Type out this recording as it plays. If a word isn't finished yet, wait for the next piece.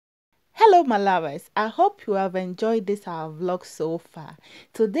Hello, my lovers. I hope you have enjoyed this our vlog so far.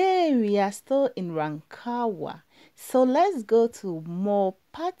 Today we are still in Rankawa, so let's go to more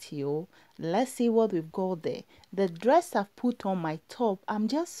patio. Let's see what we've got there. The dress I've put on my top, I'm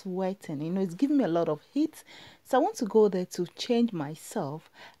just sweating. It's giving me a lot of heat, so I want to go there to change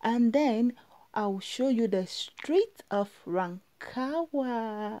myself, and then I'll show you the street of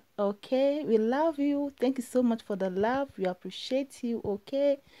Rankawa. Okay, we love you. Thank you so much for the love. We appreciate you.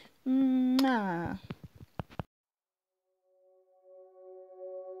 Okay. Mwah.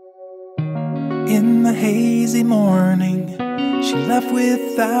 In the hazy morning, she left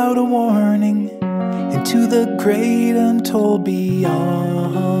without a warning into the great untold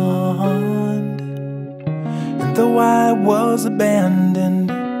beyond. And though I was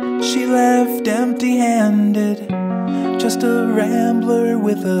abandoned, she left empty-handed, just a rambler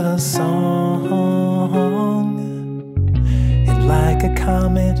with a song. And like a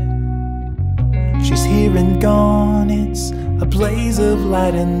comet, she's here and gone. It's a blaze of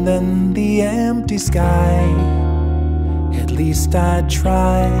light and then the empty sky. At least I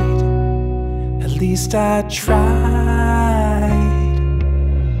tried. At least I tried.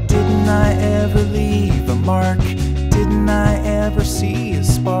 Didn't I ever leave a mark? Didn't I ever see a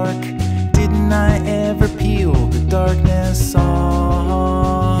spark? Didn't I ever peel the darkness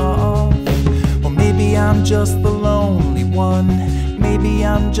off? Well, maybe I'm just the lonely one. Maybe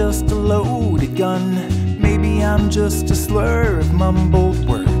I'm just a loaded gun. Maybe I'm just a slur of mumbled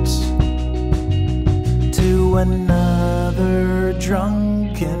words to another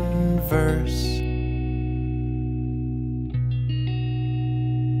drunken verse.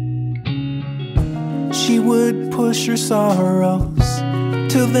 She would push her sorrows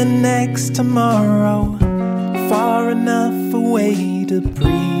till the next tomorrow, far enough away to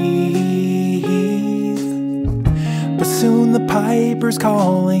breathe. But soon the piper's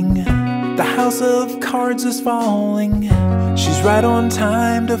calling, the house of cards is falling. She's right on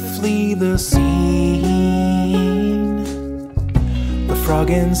time to flee the scene. The frog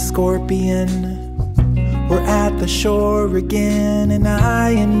and scorpion were at the shore again, and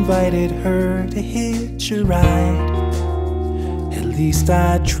I invited her to hitch a ride. At least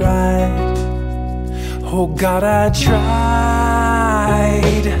I tried. Oh God, I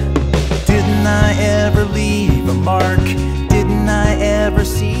tried. Didn't I ever leave a mark? Didn't I ever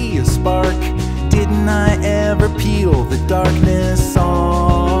see a spark? Didn't I ever peel the darkness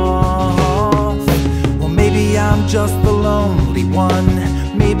off? Well, maybe I'm just the lonely one.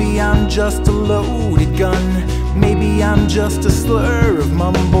 Maybe I'm just a loaded gun. Maybe I'm just a slur of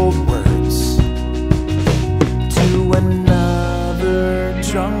mumbled words to another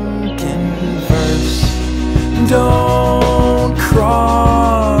drunken verse. Don't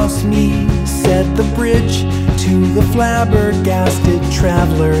cross me, said the bridge to the flabbergasted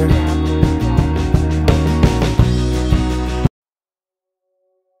traveler.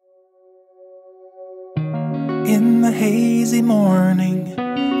 In the hazy morning,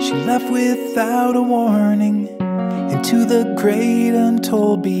 she left without a warning into the great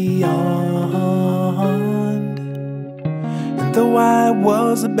untold beyond. And though I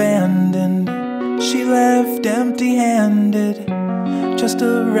was abandoned, she left empty-handed, just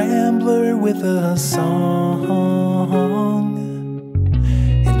a rambler with a song.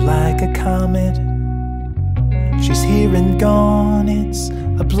 And like a comet, she's here and gone. It's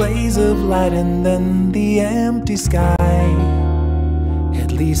a blaze of light and then the empty sky.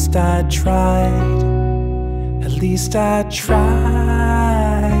 At least I tried. At least I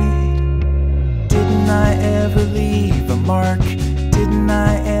tried. Didn't I ever leave a mark? Didn't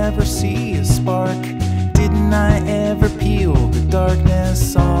I ever see a spark? Didn't I ever peel the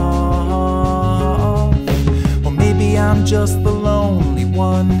darkness off? Well, maybe I'm just the lonely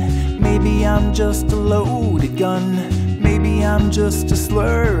one. Maybe I'm just a loaded gun. Maybe I'm just a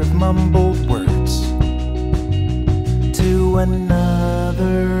slur of mumbled words to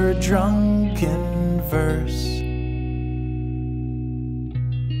another drunken verse.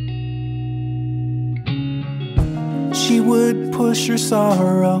 She would push her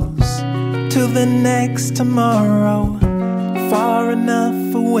sorrows till the next tomorrow, far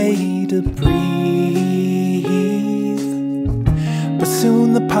enough away to breathe. But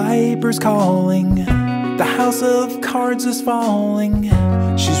soon the piper's calling, the house of cards is falling.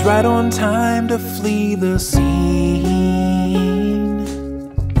 She's right on time to flee the scene.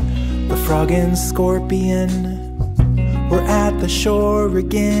 The frog and scorpion were at the shore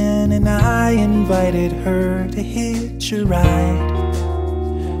again, and I invited her to hitch a ride.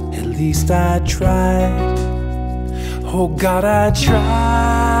 At least I tried. Oh God, I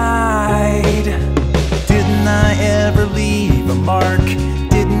tried. Didn't I ever leave a mark?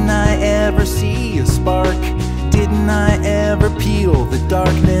 Didn't I ever spark? Didn't I ever peel the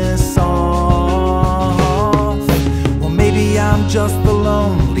darkness off? Well, maybe I'm just the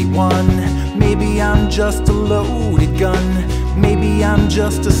lonely one. Maybe I'm just a loaded gun. Maybe I'm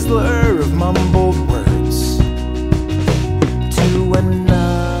just a slur of mumbled words to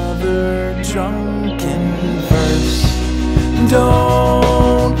another drunken verse.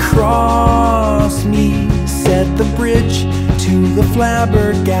 Don't cross me, said the bridge to the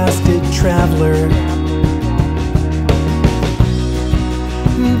flabbergasted traveler.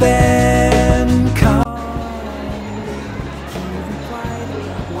 Then calmly he replied,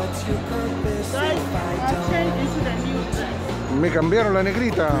 what's your purpose if I don't? Me cambiaron la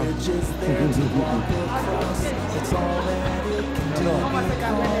negrita. Bridge is there to walk across. It's all that it can do.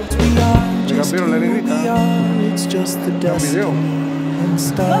 We are just cambiaron la who negrita. we are. It's just the destiny and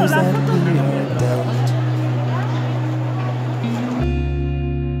stars that we are dealt.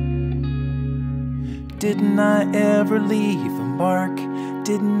 Didn't I ever leave a mark?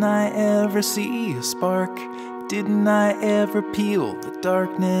 Didn't I ever see a spark? Didn't I ever peel the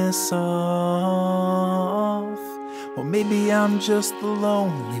darkness off? Well, maybe I'm just the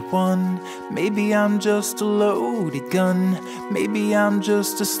lonely one. Maybe I'm just a loaded gun. Maybe I'm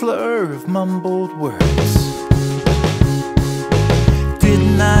just a slur of mumbled words.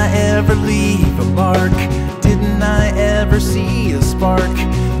 Didn't I ever leave a mark? Didn't I ever see a spark?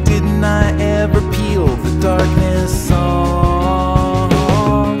 Didn't I ever peel the darkness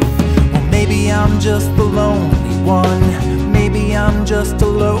off? Well, maybe I'm just the lonely one. Maybe I'm just a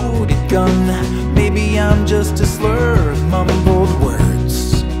loaded gun. Maybe I'm just a slur of mumbled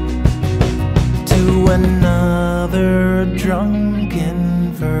words to another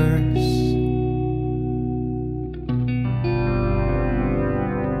drunken verse.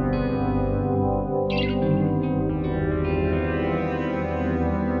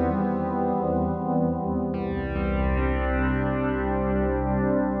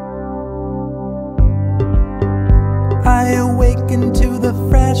 I awaken to the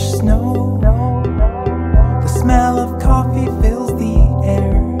fresh snow. The smell of coffee fills the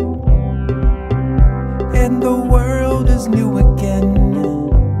air, and the world is new again.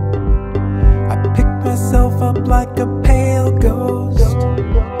 I pick myself up like a pale ghost.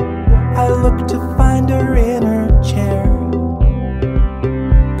 I look to find her in her chair,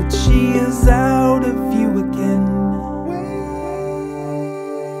 but she is out of view again.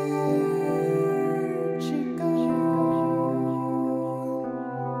 Where'd she go?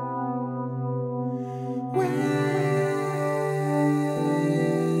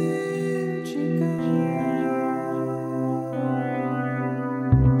 Where'd she go?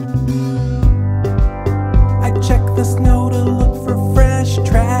 I check the snow to look for fresh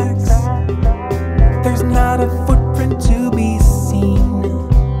tracks. There's not a footprint to be seen,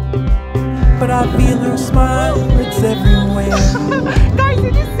 but I feel her smile, it's everywhere. Guys,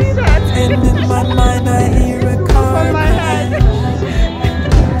 did you see that? And in my mind I hear a car crash.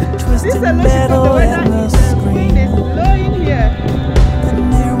 The twisted metal and the scream, It's blowing here.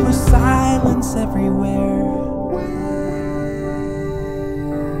 and there was silence everywhere. Where'd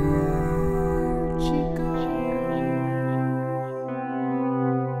she go?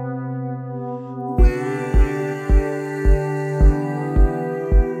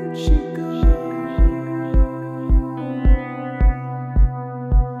 Where'd she go?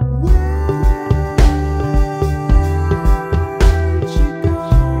 Where'd she go? Where'd she go?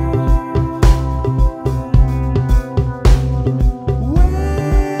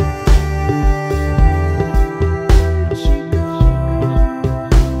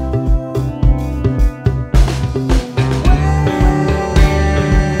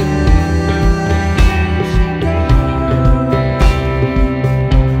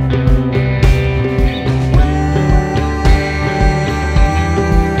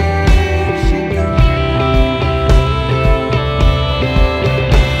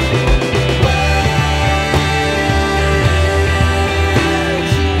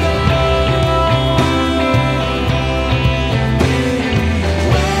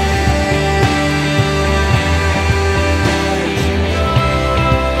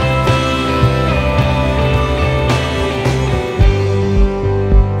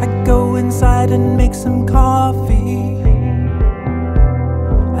 I go inside and make some coffee.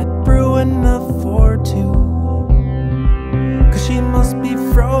 I brew enough for two, 'cause she must be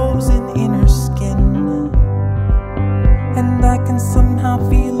frozen in her skin, and I can somehow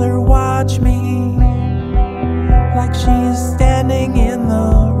feel her watch me, like she is standing in the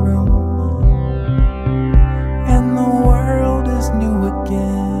room, and the world is new again.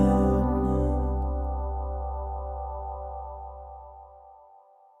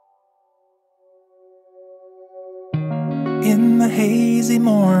 In the hazy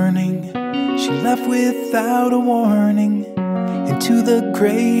morning, she left without a warning into the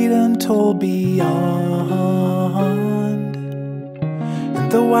great untold beyond.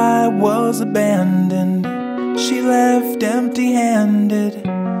 And though I was abandoned, she left empty-handed,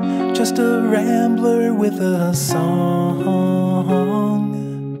 just a rambler with a song.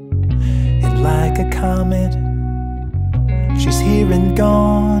 And like a comet, she's here and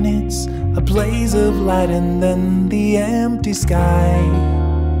gone. It's a blaze of light and then the empty sky.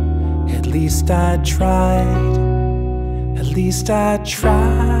 At least I tried. At least I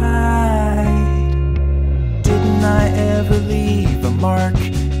tried. Didn't I ever leave a mark?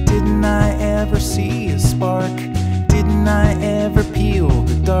 Didn't I ever see a spark? Didn't I ever peel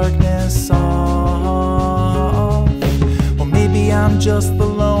the darkness off? Or maybe I'm just the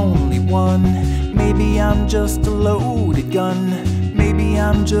lonely one. Maybe I'm just a loaded gun. Maybe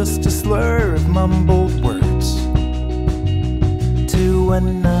I'm just a slur of mumbled words to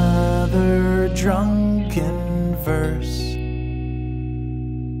another drunken verse.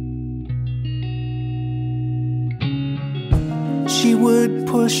 She would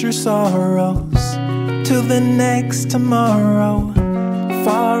push her sorrows to the next tomorrow,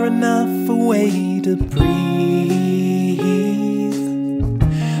 far enough away to breathe.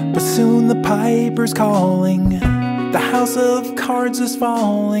 But soon the piper's calling, the house of cards is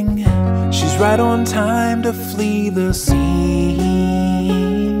falling. She's right on time to flee the scene.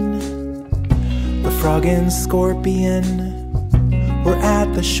 The frog and scorpion were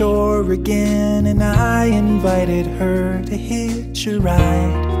at the shore again, and I invited her to hitch a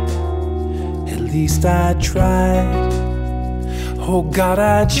ride. At least I tried. Oh God,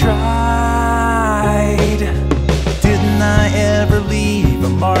 I tried. Didn't I ever leave a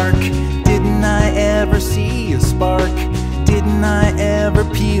mark? Didn't I ever see a spark? Didn't I ever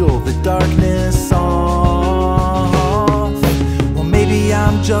peel the darkness off? Well, maybe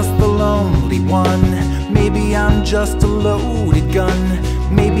I'm just the lonely one. Maybe I'm just a loaded gun.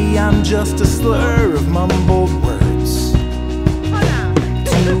 Maybe I'm just a slur of mumbled words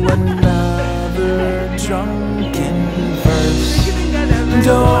to another drunken verse.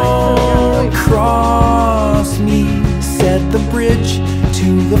 Don't cross me, said the bridge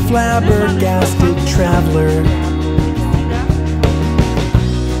to the flabbergasted traveler.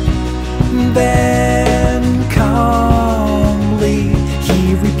 Then calmly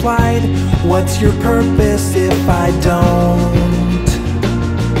he replied, what's your purpose if I don't?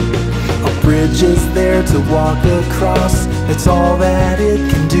 A bridge is there to walk across, it's all that it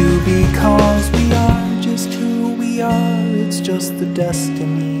can do, because we are just who we are. It's just the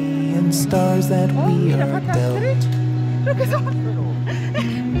destiny and stars that we are dealt.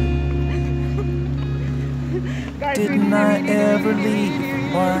 Didn't I ever leave a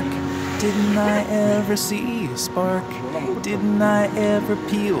mark? Didn't I ever see a spark? Didn't I ever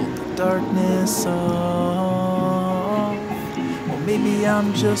peel the darkness off? Well, maybe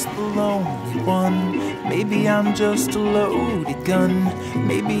I'm just the lonely one. Maybe I'm just a loaded gun.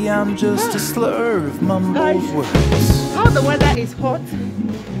 Maybe I'm just a slur of mumbled words. How the weather is hot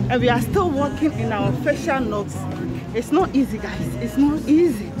and we are still walking in our facial notes. It's not easy, guys. It's not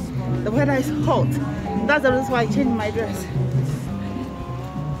easy. The weather is hot. That's the reason why I changed my dress.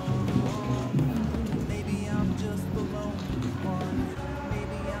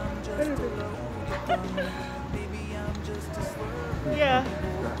 Yeah.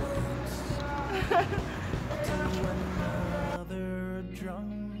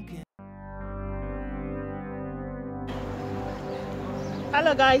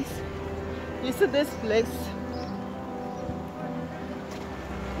 Hello guys, you see this place?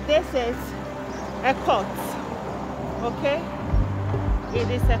 This is a court, okay? It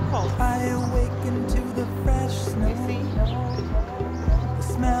is a court. I awaken to the fresh snow. You see? The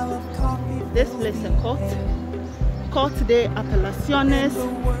smell of coffee. This place is a court. Court de Apelaciones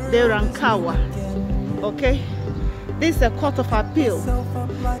de Rancagua. Okay? This is a court of appeal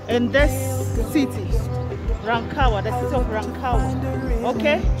in this city, Rancagua, the city of Rancagua.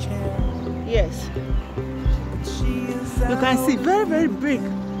 Okay? Yes. You can see very, very big.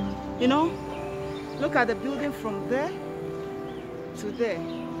 You know? Look at the building from there to there.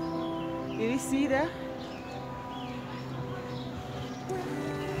 You see there?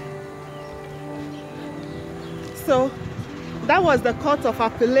 So that was the court of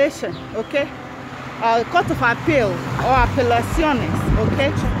appellation, okay? Court of appeal or apelaciones,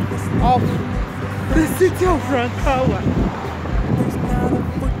 okay? Of the city of Rancagua.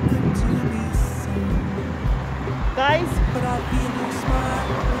 Guys,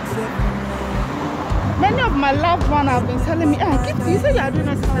 Many of my loved ones have been telling me, ah, Kitty, you say you are doing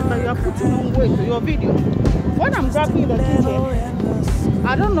exercise, but you are putting on weight to your video. When I'm grabbing the kitchen,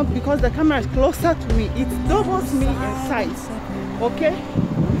 I don't know, because the camera is closer to me, it doubles me in size. Okay?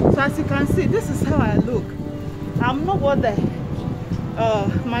 So as you can see, this is how I look. I'm not what the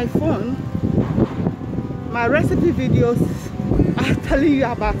my phone, my recipe videos are telling you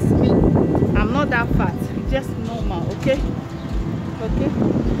about me. I'm not that fat, just normal, okay? Okay?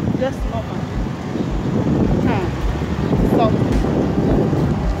 Just normal. So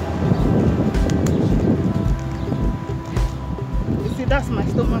you see, that's my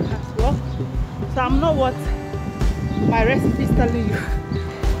stomach as well. So I'm not what my recipe is telling you.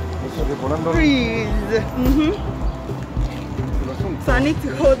 Freeze. So I need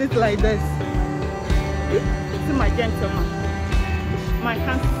to hold it like this. See my gentleman, my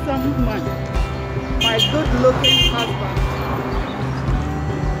handsome man, my good-looking husband.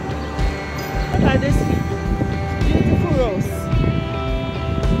 Look at this beautiful rose.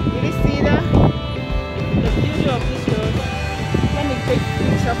 Did you see that? The beauty of this rose. Let me take a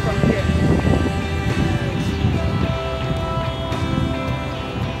picture from here.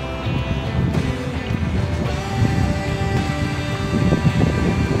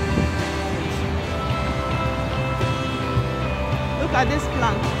 Look at this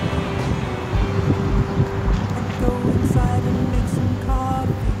plant. Go inside and make some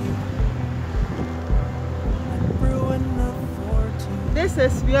coffee. I'm brewing the 14. This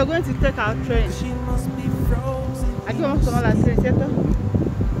is, we are going to take our train. She must be frozen. Aquí vamos a tomar la tren, ¿cierto?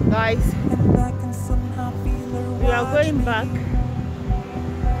 Guys, And I can somehow feel her we are watch going me, back.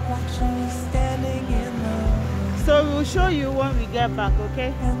 watching me standing in the So we will show you when we get back,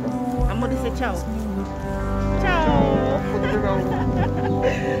 okay? and the I'm going to say ciao. world's new again. Ciao!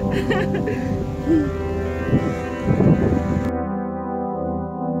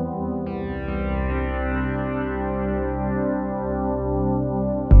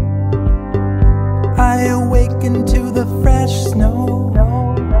 I awaken to the fresh snow.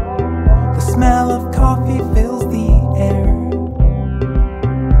 The smell of coffee fills the air,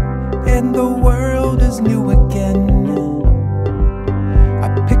 and the world is new again. I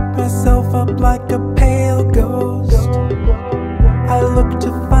pick myself up like a pale ghost. I look to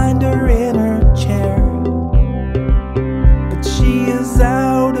find her in her chair, but she is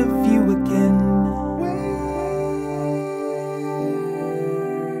out of view again. Where'd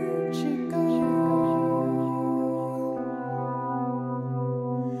she go?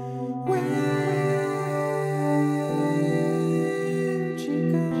 Where'd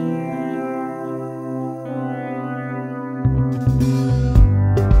she go?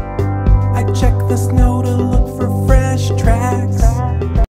 I check the snow to look